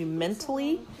hurt you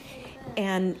mentally.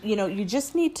 And, you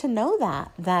just need to know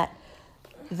that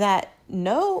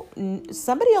no,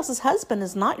 somebody else's husband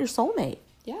is not your soulmate.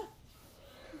 Yeah.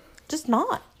 Just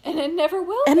not. And it never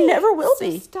will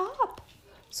be. So stop.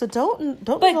 So don't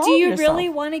But involve do you yourself. really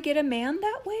want to get a man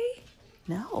that way?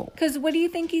 No. Because what do you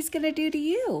think he's going to do to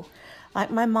you?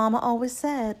 Like my mama always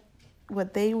said,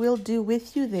 what they will do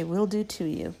with you, they will do to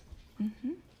you.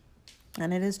 Mm-hmm.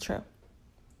 And it is true.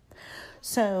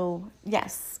 So,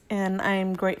 yes. And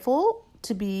I'm grateful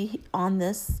to be on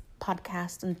this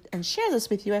podcast and share this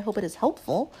with you. I hope it is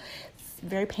helpful. It's a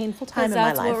very painful time in my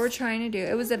life. That's what we're trying to do.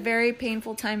 It was a very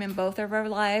painful time in both of our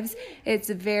lives. It's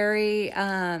very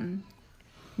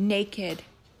naked.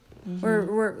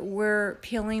 Mm-hmm. We're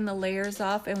peeling the layers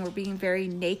off, and we're being very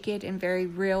naked and very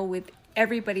real with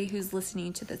everybody who's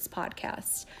listening to this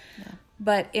podcast. Yeah.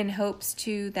 But in hopes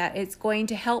too that it's going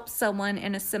to help someone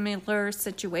in a similar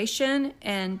situation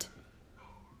and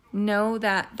know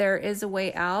that there is a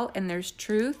way out and there's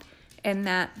truth, and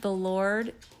that the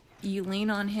Lord, you lean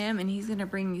on him and he's going to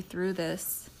bring you through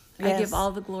this. Yes. I give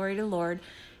all the glory to the Lord.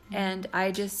 And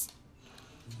I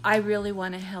really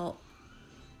want to help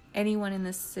anyone in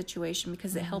this situation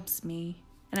because it helps me.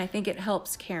 And I think it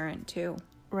helps Karen too.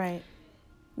 Right.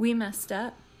 We messed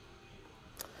up.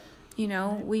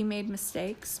 We made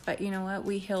mistakes, but you know what?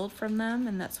 We healed from them,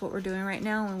 and that's what we're doing right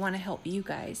now. And we want to help you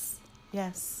guys.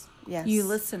 Yes. Yes. You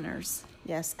listeners.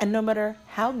 Yes. And no matter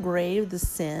how grave the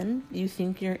sin you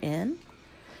think you're in,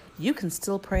 you can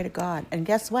still pray to God. And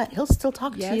guess what? He'll still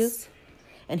talk to you.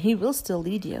 And he will still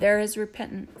lead you. There is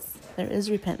repentance. There is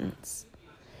repentance.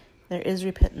 There is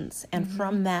repentance. And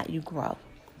from that, you grow.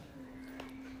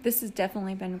 This has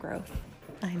definitely been growth.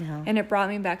 I know. And it brought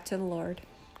me back to the Lord.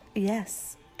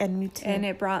 Yes. And me too. And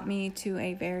it brought me to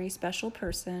a very special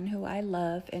person who I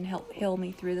love and helped heal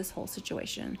me through this whole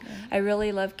situation. Yeah. I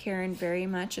really love Karen very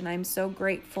much, and I'm so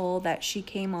grateful that she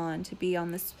came on to be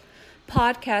on this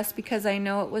podcast because I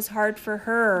know it was hard for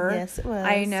her. Yes, it was.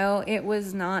 I know it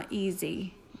was not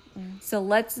easy. So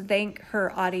let's thank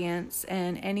her audience,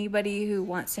 and anybody who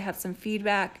wants to have some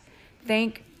feedback,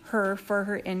 thank her for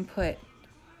her input,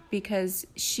 because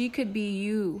she could be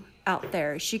you out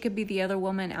there. She could be the other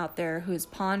woman out there who's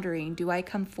pondering, do I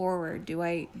come forward? Do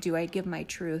I give my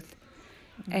truth?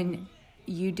 Mm-hmm. And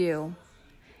you do.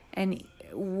 And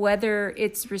whether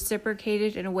it's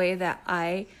reciprocated in a way that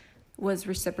I was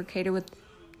reciprocated with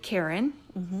Karen,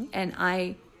 and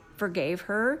I forgave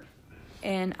her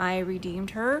and I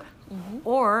redeemed her,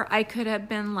 or I could have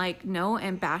been like, no,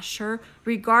 and bashed her.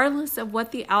 Regardless of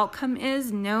what the outcome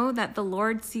is, know that the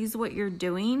Lord sees what you're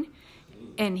doing,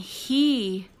 and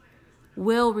he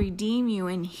will redeem you,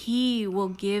 and he will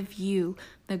give you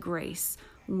the grace,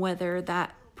 whether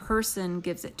that person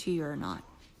gives it to you or not.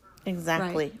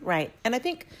 Exactly. Right. And I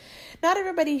think not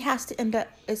everybody has to end up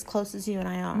as close as you and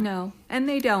I are. No, and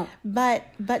they don't. But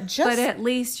at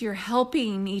least you're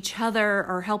helping each other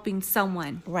or helping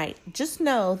someone. Right. Just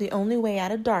know the only way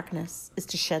out of darkness is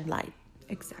to shed light.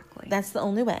 Exactly. That's the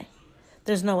only way.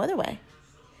 There's no other way.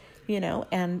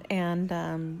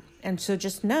 And so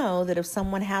just know that if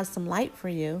someone has some light for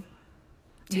you,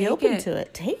 be open to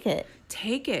it. Take it.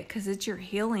 Take it, because it's your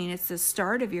healing. It's the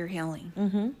start of your healing.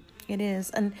 Mm-hmm. It is.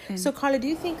 And so, Carla, do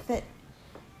you think that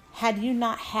had you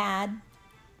not had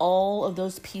all of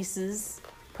those pieces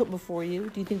put before you,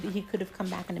 do you think that he could have come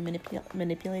back and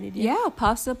manipulated you? Yeah,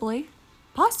 possibly.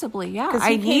 Possibly, yeah. Because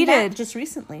he came back just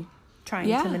recently trying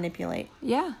to manipulate.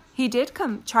 Yeah, he did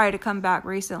try to come back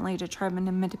recently to try to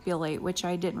manipulate, which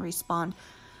I didn't respond.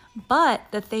 But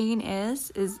the thing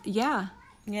is yeah.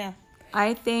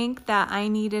 I think that I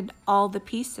needed all the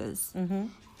pieces.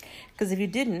 Because if you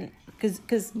didn't,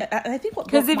 because I think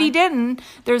if you didn't,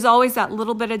 there's always that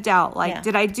little bit of doubt. Like,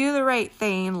 did I do the right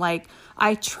thing? Like,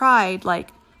 I tried. Like,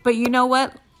 but you know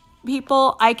what,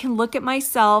 people? I can look at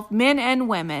myself, men and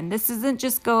women. This isn't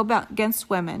just against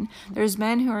women. There's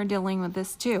men who are dealing with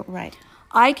this too. Right.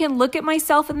 I can look at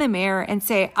myself in the mirror and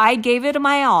say, I gave it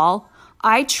my all.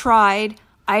 I tried.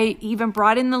 I even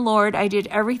brought in the Lord. I did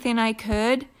everything I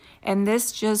could. And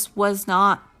this just was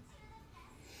not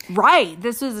right.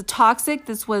 This was toxic.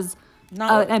 This was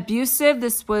abusive.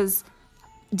 This was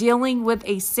dealing with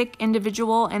a sick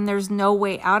individual, and there's no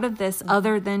way out of this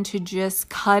other than to just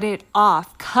cut it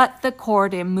off, cut the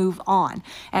cord and move on.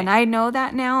 And I know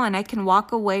that now, and I can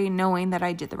walk away knowing that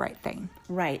I did the right thing.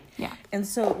 Right. Yeah. And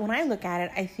so when I look at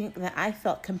it, I think that I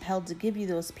felt compelled to give you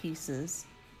those pieces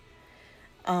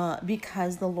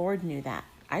because the Lord knew that.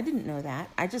 I didn't know that.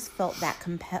 I just felt that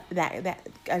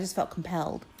I just felt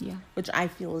compelled. Yeah. Which I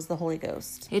feel is the Holy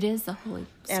Ghost. It is the Holy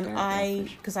Spirit. And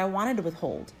because I wanted to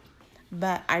withhold,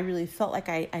 but I really felt like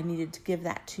I needed to give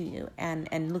that to you.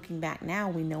 And looking back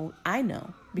now, I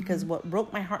know, because what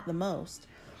broke my heart the most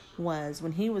was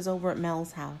when he was over at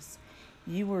Mel's house,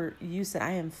 you said,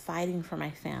 I am fighting for my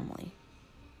family.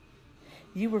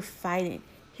 You were fighting.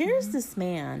 Here's this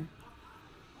man.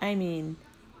 I mean,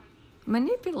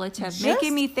 manipulative,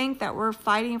 making me think that we're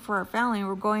fighting for our family.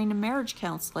 We're going to marriage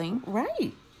counseling.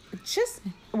 Right. Just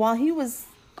while he was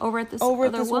over at this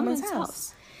woman's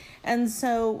house. And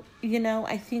so,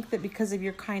 I think that because of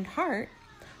your kind heart,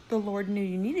 the Lord knew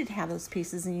you needed to have those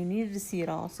pieces and you needed to see it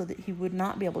all so that he would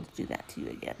not be able to do that to you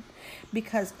again.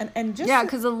 Because,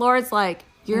 because the Lord's like,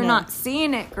 you're not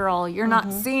seeing it, girl. You're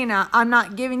not seeing it. I'm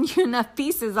not giving you enough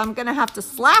pieces. I'm going to have to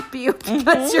slap you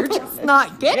because you're just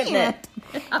not getting it.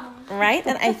 Right?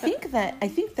 And I think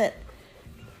that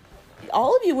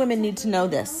all of you women need to know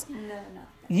this.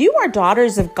 You are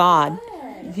daughters of God.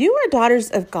 You are daughters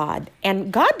of God.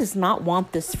 And God does not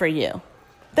want this for you.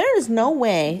 There is no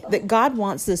way that God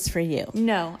wants this for you.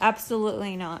 No,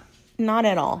 absolutely not. Not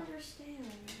at all.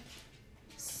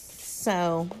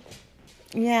 So,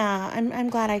 yeah, I'm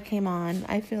glad I came on.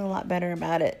 I feel a lot better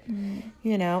about it. And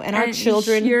our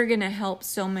children. You're going to help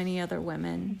so many other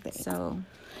women. So,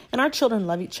 and our children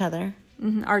love each other.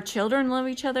 Our children love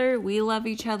each other. We love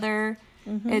each other.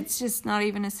 It's just not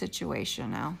even a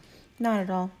situation now. Not at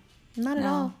all. Not at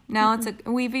all. Now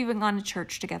we've even gone to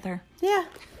church together. Yeah.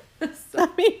 So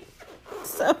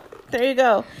there you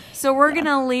go. So we're going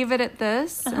to leave it at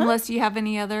this, unless you have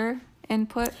any other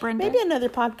input, Brenda. Maybe another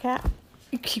podcast.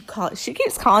 She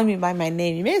keeps calling me by my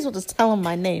name. You may as well just tell them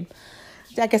my name.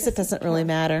 I guess it doesn't really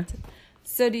matter.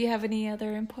 So do you have any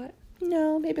other input?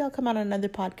 No, maybe I'll come on another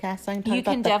podcast. I can talk you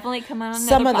about can definitely come on another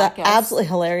some podcast. of the absolutely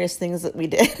hilarious things that we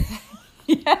did.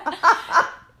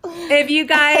 If you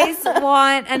guys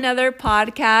want another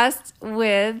podcast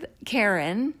with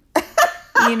Karen,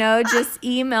 just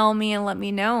email me and let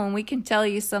me know, and we can tell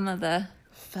you some of the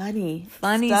funny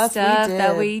stuff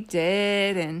that we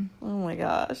did. And oh my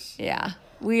gosh. Yeah.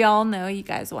 We all know you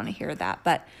guys want to hear that.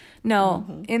 But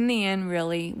no, in the end,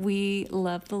 really, we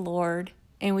love the Lord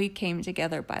and we came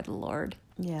together by the Lord.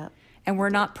 Yeah. And we're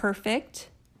not perfect.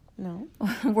 No.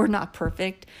 We're not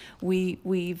perfect.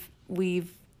 We've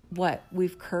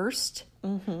cursed.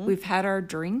 We've had our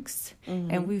drinks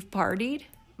and we've partied.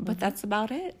 But that's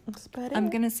about it. That's about it. I'm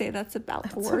going to say that's about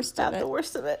the worst of it. the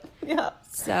worst of it. Yeah.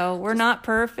 So we're not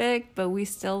perfect, but we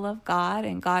still love God.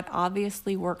 And God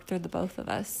obviously worked through the both of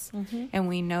us. And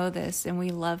we know this. And we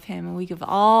love him. And we give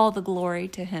all the glory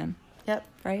to him. Yep.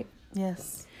 Right?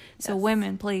 Yes. So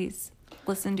women, please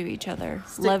listen to each other.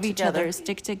 Love each other.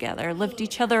 Stick together. Lift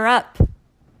each other up.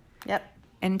 Yep.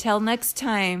 Until next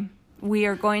time, we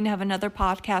are going to have another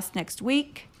podcast next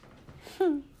week.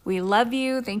 We love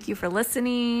you. Thank you for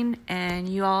listening. And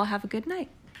you all have a good night.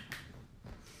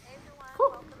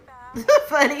 Cool.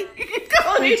 Funny.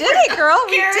 We did it, girl.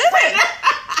 We did it.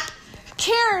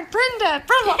 Karen, Brenda.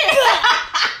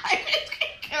 I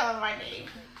can't my name.